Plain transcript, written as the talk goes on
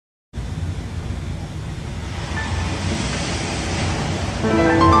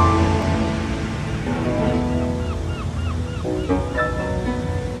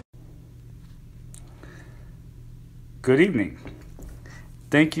Good evening.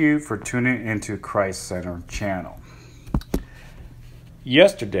 Thank you for tuning into Christ Center channel.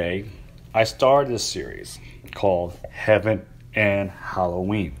 Yesterday, I started a series called Heaven and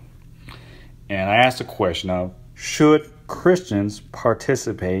Halloween. And I asked the question of, should Christians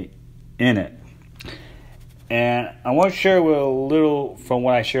participate in it? And I want to share with a little from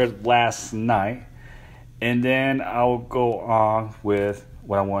what I shared last night. And then I'll go on with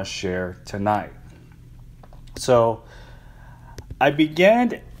what I want to share tonight. So, I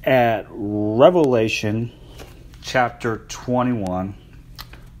began at Revelation chapter 21,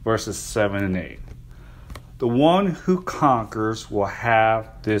 verses 7 and 8. The one who conquers will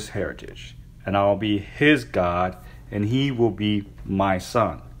have this heritage, and I will be his God, and he will be my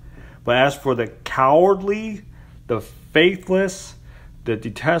son. But as for the cowardly, the faithless, the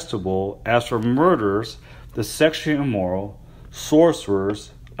detestable, as for murderers, the sexually immoral,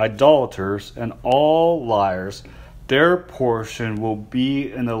 sorcerers, idolaters, and all liars, their portion will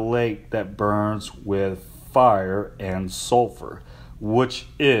be in the lake that burns with fire and sulfur, which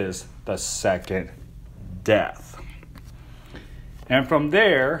is the second death. And from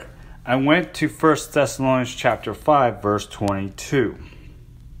there, I went to 1 Thessalonians chapter 5, verse 22.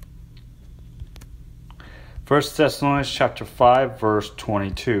 1 Thessalonians chapter 5, verse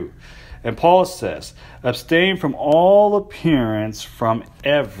 22. And Paul says, abstain from all appearance from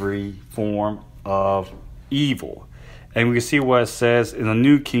every form of evil. And we can see what it says in the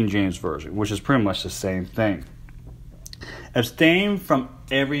New King James Version, which is pretty much the same thing. Abstain from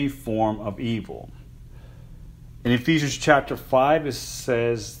every form of evil. In Ephesians chapter 5, it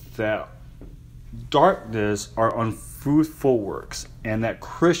says that darkness are unfruitful works, and that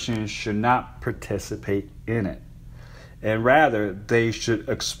Christians should not participate in it. And rather, they should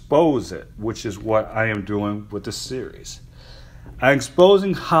expose it, which is what I am doing with the series. I'm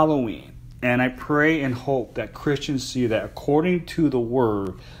exposing Halloween, and I pray and hope that Christians see that according to the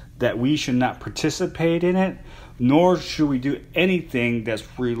Word, that we should not participate in it, nor should we do anything that's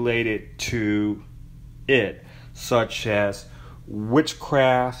related to it, such as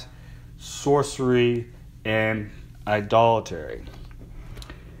witchcraft, sorcery, and idolatry.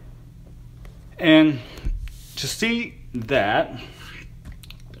 And to see that,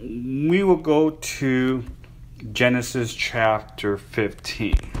 we will go to Genesis chapter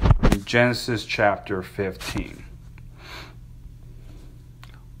 15. Genesis chapter 15.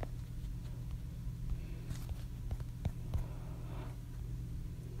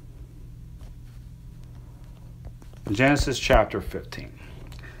 Genesis chapter 15.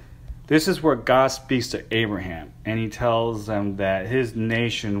 This is where God speaks to Abraham, and he tells them that his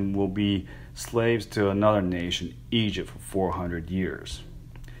nation will be slaves to another nation, Egypt, for 400 years.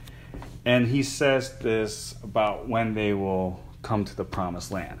 And he says this about when they will come to the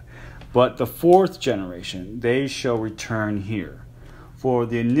promised land. But the fourth generation, they shall return here, for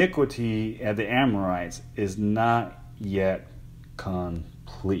the iniquity of the Amorites is not yet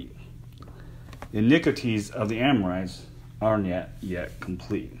complete. The iniquities of the Amorites are not yet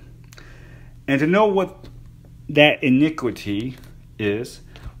complete. And to know what that iniquity is,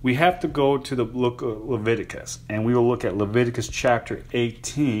 we have to go to the book of Leviticus, and we will look at Leviticus chapter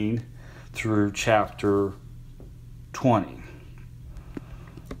 18 through chapter 20.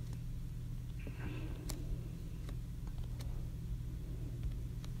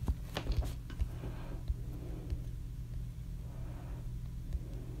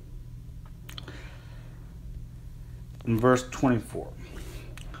 In verse 24,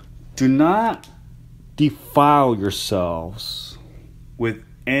 do not defile yourselves with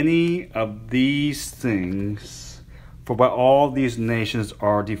any of these things, for by all these nations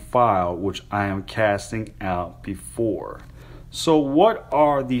are defiled, which I am casting out before. So what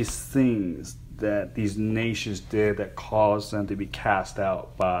are these things that these nations did that caused them to be cast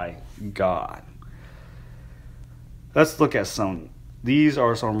out by God? Let's look at some. These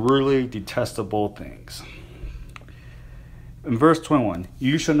are some really detestable things. In verse 21,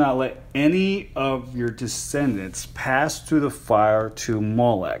 you shall not let any of your descendants pass through the fire to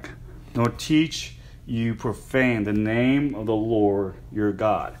Molech, nor teach you profane the name of the Lord your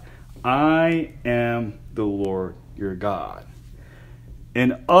God. I am the Lord your God.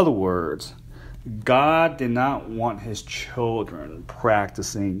 In other words, God did not want his children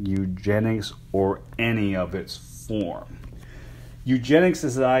practicing eugenics or any of its form. Eugenics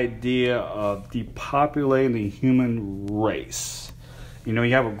is the idea of depopulating the human race. You know,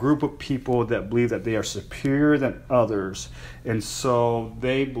 you have a group of people that believe that they are superior than others, and so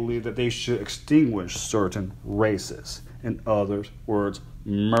they believe that they should extinguish certain races. In other words,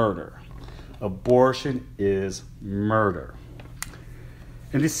 murder. Abortion is murder.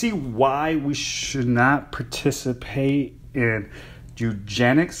 And to see why we should not participate in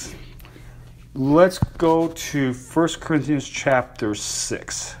eugenics, let's go to 1 Corinthians chapter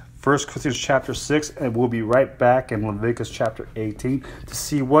 6. 1 Corinthians chapter 6, and we'll be right back in Leviticus chapter 18 to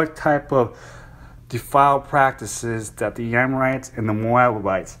see what type of defiled practices that the Amorites and the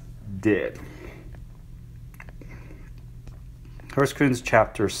Moabites did. 1 Corinthians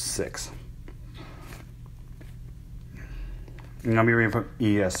chapter 6. And I'll be reading from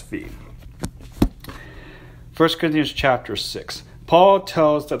ESV. 1 Corinthians chapter 6. Paul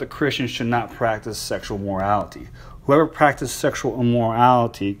tells that the Christians should not practice sexual morality. Whoever practices sexual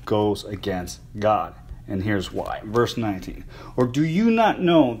immorality goes against God. And here's why. Verse 19. Or do you not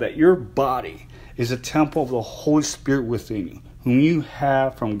know that your body is a temple of the Holy Spirit within you, whom you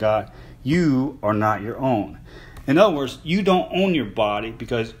have from God? You are not your own. In other words, you don't own your body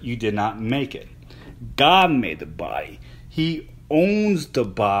because you did not make it. God made the body. He owns the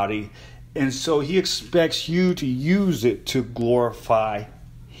body, and so he expects you to use it to glorify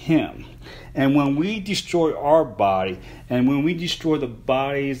him. And when we destroy our body, and when we destroy the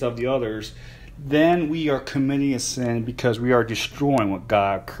bodies of the others, then we are committing a sin because we are destroying what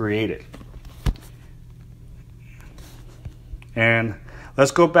God created. And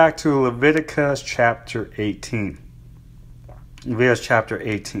let's go back to Leviticus chapter 18. Leviticus chapter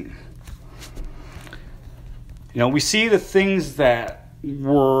 18. We see the things that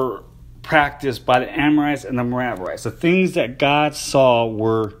were practiced by the Amorites and the Moabites. The things that God saw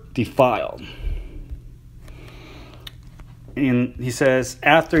were defiled. And he says,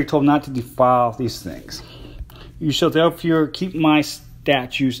 after he told not to defile these things, you shall therefore keep my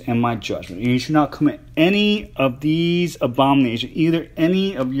statutes and my judgment. And you shall not commit any of these abominations, either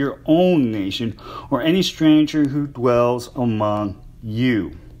any of your own nation or any stranger who dwells among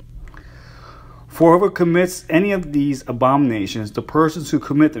you. For whoever commits any of these abominations, the persons who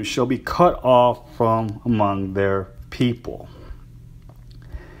commit them shall be cut off from among their people.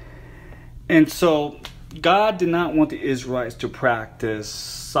 And so God did not want the Israelites to practice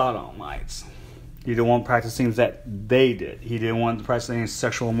sodomites. He didn't want to practice things that they did. He didn't want to practice any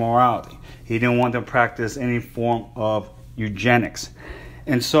sexual immorality. He didn't want to practice any form of eugenics.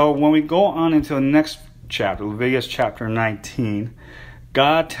 And so when we go on into the next chapter, Leviticus chapter 19,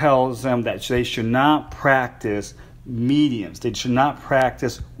 God tells them that they should not practice mediums. They should not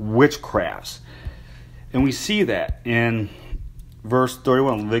practice witchcrafts. And we see that in verse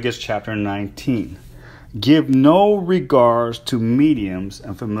 31, Leviticus chapter 19. Give no regards to mediums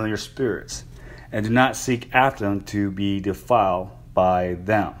and familiar spirits, and do not seek after them to be defiled by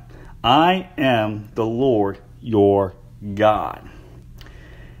them. I am the Lord your God.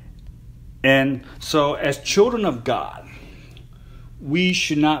 And so as children of God, we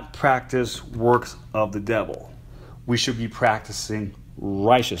should not practice works of the devil. We should be practicing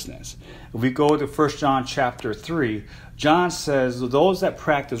righteousness. If we go to 1 John chapter 3, John says those that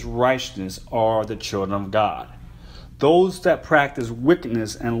practice righteousness are the children of God. Those that practice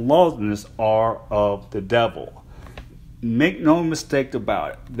wickedness and lawlessness are of the devil. Make no mistake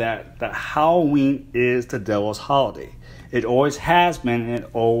about it, that Halloween is the devil's holiday. It always has been and it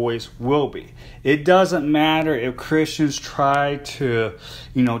always will be. It doesn't matter if Christians try to,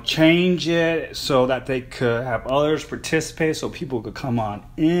 change it so that they could have others participate so people could come on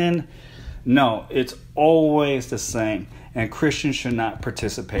in. No, it's always the same, and Christians should not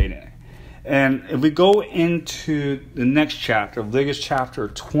participate in it. And if we go into the next chapter, Leviticus chapter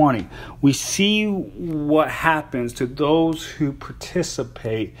 20, we see what happens to those who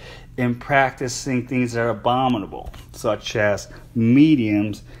participate in practicing things that are abominable, such as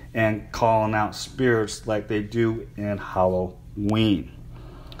mediums and calling out spirits like they do in Halloween.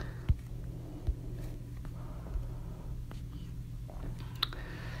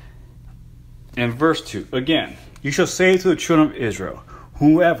 In verse 2, again, you shall say to the children of Israel,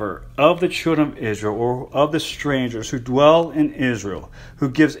 whoever of the children of Israel or of the strangers who dwell in Israel, who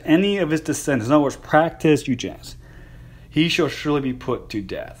gives any of his descendants, in other words, practice eugenics, he shall surely be put to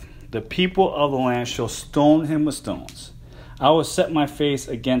death. The people of the land shall stone him with stones. I will set my face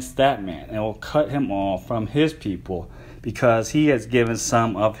against that man and will cut him off from his people, because he has given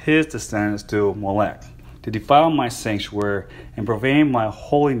some of his descendants to Molech, to defile my sanctuary and profane my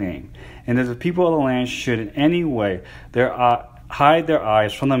holy name. And if the people of the land should in any way hide their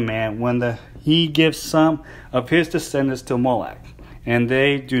eyes from the man when he gives some of his descendants to Molech, and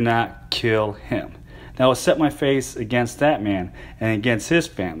they do not kill him, I will set my face against that man and against his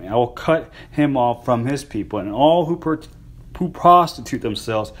family. I will cut him off from his people, and all who prostitute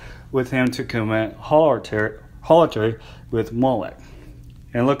themselves with him to commit harlotry with Molech.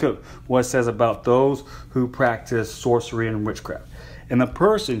 And look at what it says about those who practice sorcery and witchcraft. and the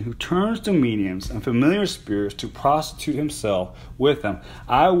person who turns to mediums and familiar spirits to prostitute himself with them,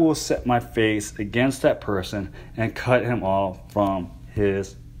 I will set my face against that person and cut him off from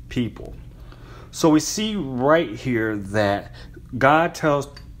his people. So we see right here that God tells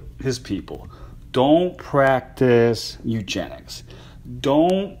his people, don't practice eugenics,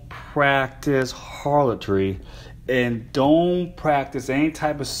 don't practice harlotry, and don't practice any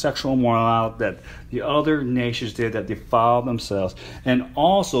type of sexual immorality that the other nations did that defiled themselves. And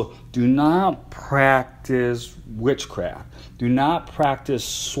also, do not practice witchcraft. Do not practice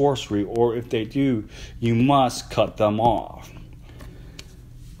sorcery, or if they do, you must cut them off.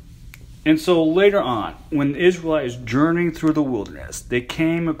 And so later on, when the Israelites journeying through the wilderness, they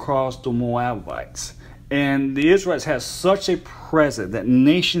came across the Moabites. And the Israelites had such a presence that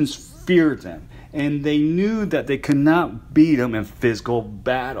nations feared them. And they knew that they could not beat them in physical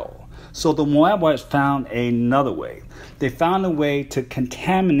battle. So the Moabites found another way. They found a way to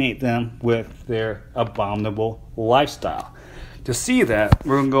contaminate them with their abominable lifestyle. To see that,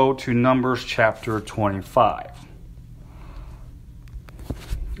 we're going to go to Numbers chapter 25.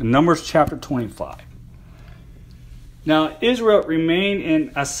 Numbers chapter 25. Now Israel remained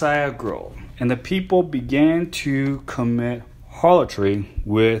in Asaiah Grove, and the people began to commit harlotry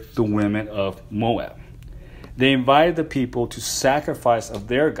with the women of Moab. They invited the people to sacrifice of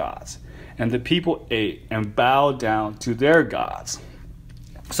their gods, and the people ate and bowed down to their gods.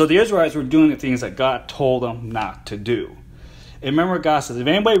 So the Israelites were doing the things that God told them not to do. And remember, God says, if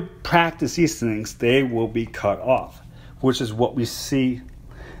anybody practices these things, they will be cut off, which is what we see.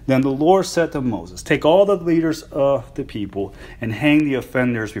 Then the Lord said to Moses, take all the leaders of the people and hang the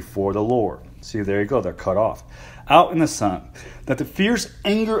offenders before the Lord. See, there you go, they're cut off. Out in the sun, that the fierce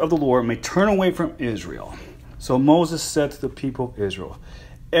anger of the Lord may turn away from Israel. So Moses said to the people of Israel,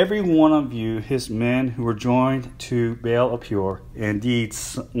 every one of you, his men who were joined to Baal of Peor, indeed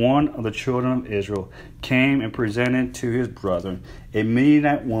one of the children of Israel, came and presented to his brethren a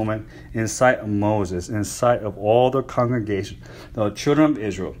Midianite woman in sight of Moses, in sight of all the congregation, the children of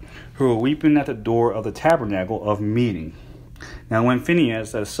Israel, who were weeping at the door of the tabernacle of meeting. Now when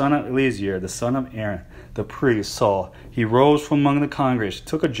Phinehas, the son of Eleazar, the son of Aaron, the priest, saw, he rose from among the congregation,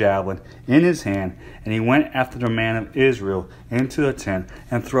 took a javelin in his hand, and he went after the man of Israel into the tent,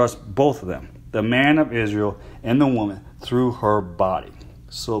 and thrust both of them, the man of Israel and the woman, through her body.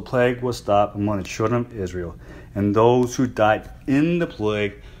 So a plague was stopped among the children of Israel, and those who died in the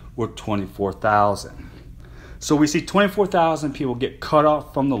plague were 24,000. So we see 24,000 people get cut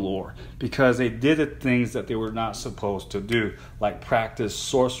off from the Lord because they did the things that they were not supposed to do, like practice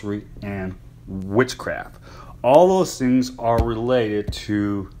sorcery and witchcraft. All those things are related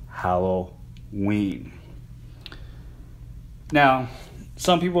to Halloween. Now,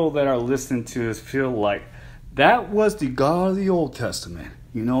 some people that are listening to this feel like that was the God of the Old Testament.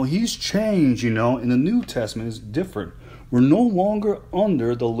 He's changed, and the New Testament is different. We're no longer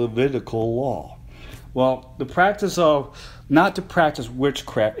under the Levitical law. Well, the practice of not to practice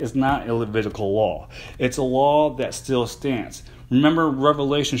witchcraft is not a Levitical law. It's a law that still stands. Remember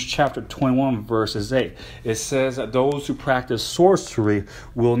Revelation chapter 21 verses 8. It says that those who practice sorcery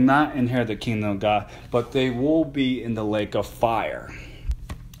will not inherit the kingdom of God, but they will be in the lake of fire.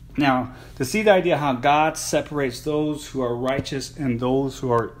 Now, to see the idea how God separates those who are righteous and those who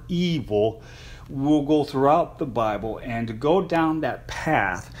are evil, we'll go throughout the Bible. And to go down that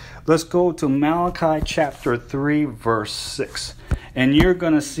path, let's go to Malachi chapter 3 verse 6. And you're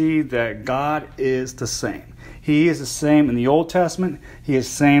going to see that God is the same. He is the same in the Old Testament, He is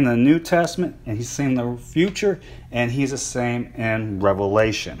the same in the New Testament, and He's the same in the future, and He's the same in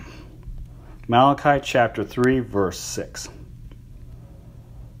Revelation. Malachi chapter 3 verse 6.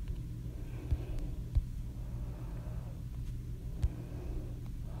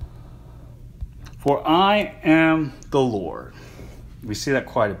 For I am the Lord. We see that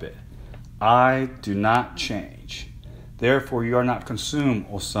quite a bit. I do not change. Therefore you are not consumed,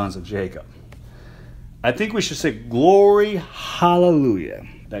 O sons of Jacob. I think we should say glory, hallelujah,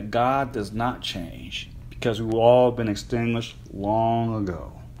 that God does not change, because we've all been extinguished long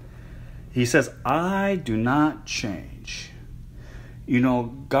ago. He says, I do not change.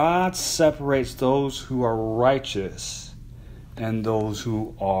 God separates those who are righteous and those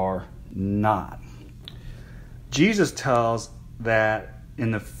who are not. Jesus tells that in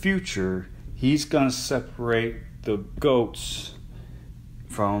the future, He's going to separate the goats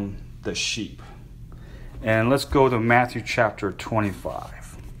from the sheep. And let's go to Matthew chapter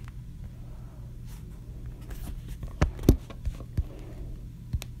 25.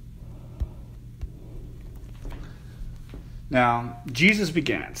 Now, Jesus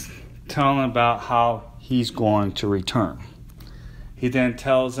begins telling about how He's going to return. He then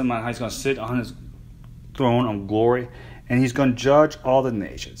tells them how he's going to sit on his throne of glory, and he's going to judge all the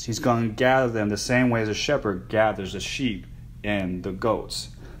nations. He's going to gather them the same way as a shepherd gathers the sheep and the goats.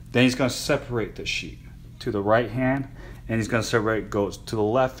 Then he's going to separate the sheep to the right hand, and he's going to separate goats to the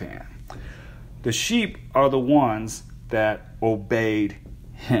left hand. The sheep are the ones that obeyed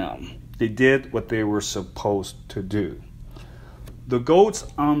him. They did what they were supposed to do. The goats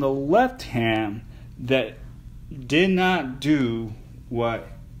on the left hand that did not do what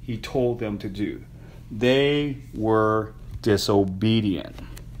he told them to do. They were disobedient.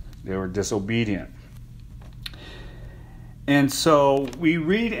 They were disobedient. And so we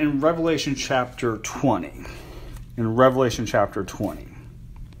read in Revelation chapter 20. In Revelation chapter 20.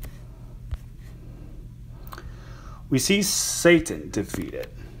 We see Satan defeated,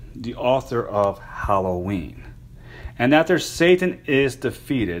 the author of Halloween. And after Satan is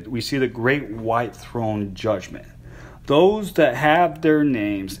defeated, we see the great white throne judgment. Those that have their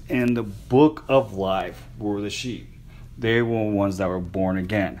names in the book of life were the sheep. They were ones that were born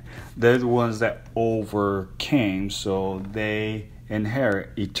again. They're the ones that overcame, so they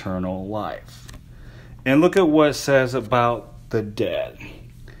inherit eternal life. And look at what it says about the dead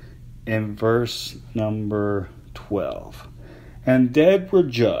in verse number 12. And dead were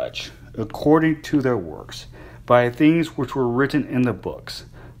judged according to their works, by things which were written in the books.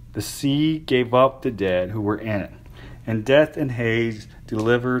 The sea gave up the dead who were in it, and death and Hades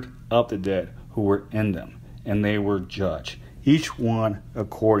delivered up the dead who were in them, and they were judged, each one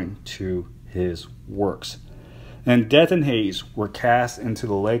according to his works. And death and Hades were cast into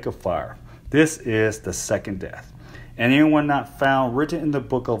the lake of fire. This is the second death. And anyone not found written in the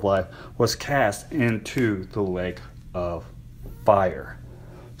book of life was cast into the lake of fire.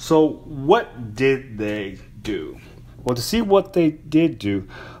 So what did they do? Well, to see what they did do,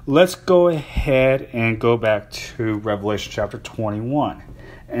 let's go ahead and go back to Revelation chapter 21.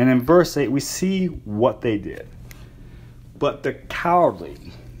 And in verse 8, we see what they did. But the cowardly,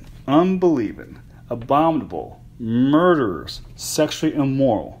 unbelieving, abominable, murderers, sexually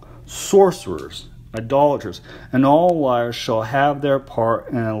immoral, sorcerers, idolaters, and all liars shall have their part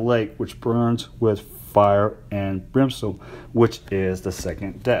in a lake which burns with fire and brimstone, which is the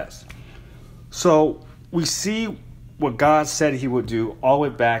second death. So we see what God said he would do all the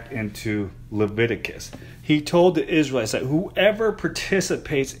way back into Leviticus. He told the Israelites that whoever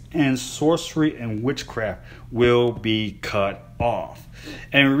participates in sorcery and witchcraft will be cut off.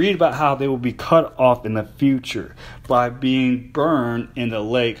 And we read about how they will be cut off in the future by being burned in the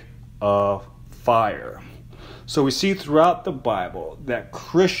lake of fire. So we see throughout the Bible that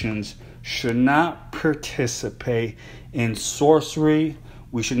Christians should not participate in sorcery.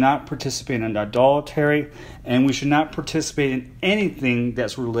 We should not participate in idolatry, and we should not participate in anything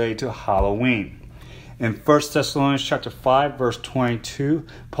that's related to Halloween. In 1 Thessalonians chapter 5, verse 22,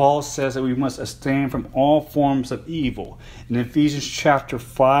 Paul says that we must abstain from all forms of evil. In Ephesians chapter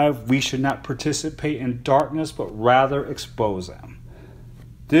 5, we should not participate in darkness, but rather expose them.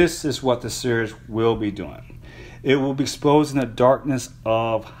 This is what the series will be doing. It will be exposing the darkness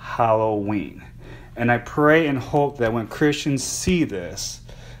of Halloween. And I pray and hope that when Christians see this,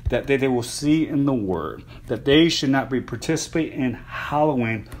 that they will see in the Word that they should not be participating in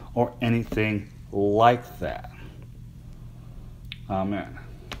Halloween or anything like that. Amen.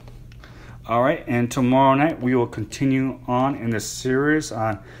 All right, and tomorrow night we will continue on in this series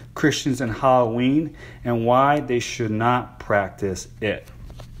on Christians and Halloween and why they should not practice it.